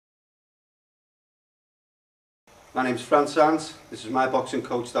My name's Franz Sands, this is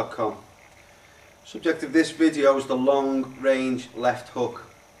myboxingcoach.com. Subject of this video is the long range left hook.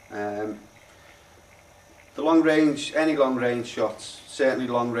 Any long range shots, certainly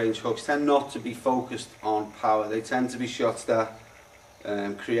long range hooks, tend not to be focused on power. They tend to be shots that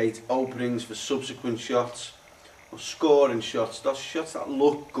create openings for subsequent shots or scoring shots. Those shots that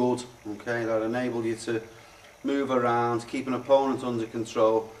look good, okay, that enable you to move around, keep an opponent under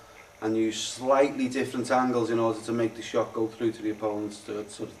control and use slightly different angles in order to make the shot go through to the opponents to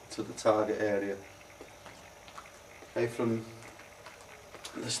the target area. Okay, from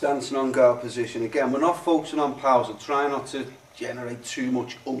the stance and on guard position, again, we're not focusing on power, so try not to generate too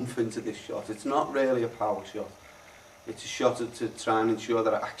much oomph into this shot. It's not really a power shot. It's a shot to try and ensure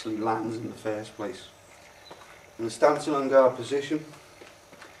that it actually lands in the first place. In the stance and on guard position,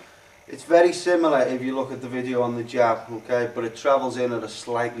 it's very similar if you look at the video on the jab, okay, but it travels in at a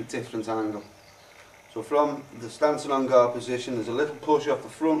slightly different angle. So from the stance and on guard position, there's a little push off the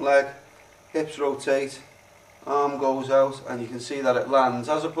front leg, hips rotate, arm goes out, and you can see that it lands,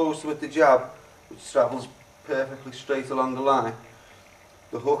 as opposed to with the jab, which travels perfectly straight along the line.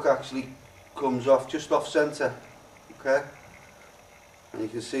 The hook actually comes off just off centre, okay, and you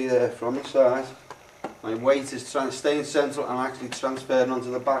can see there from the side, my weight is staying central and actually transferring onto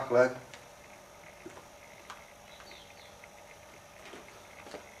the back leg.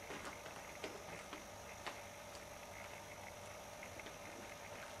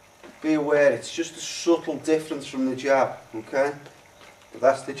 Be aware, it's just a subtle difference from the jab, okay? But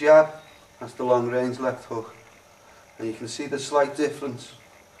that's the jab, that's the long range left hook. And you can see the slight difference.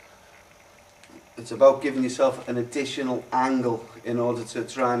 It's about giving yourself an additional angle in order to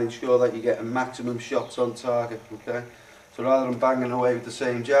try and ensure that you get a maximum shots on target, okay? So rather than banging away with the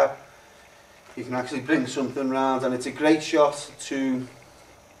same jab, you can actually bring something round, and it's a great shot to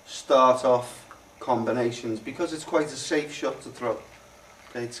start off combinations because it's quite a safe shot to throw.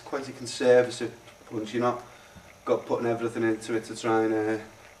 Okay, it's quite a conservative punch. You're not putting everything into it to try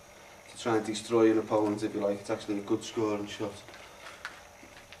and destroy an opponent, if you like. It's actually a good scoring shot.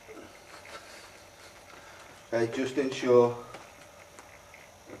 Okay, just ensure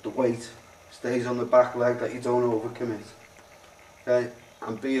that the weight stays on the back leg, that you don't overcommit. Okay,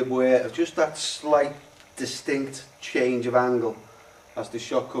 and be aware of just that slight distinct change of angle as the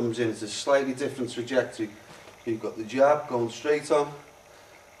shot comes in. It's a slightly different trajectory. You've got the jab going straight on,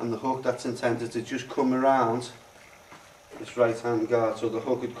 and the hook that's intended to just come around this right hand guard, so the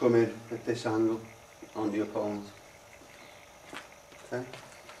hook would come in at this angle on the opponent. Okay.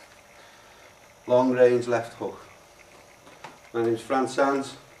 Long range left hook. My name is Franz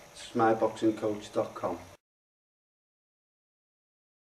Sands, this is myboxingcoach.com.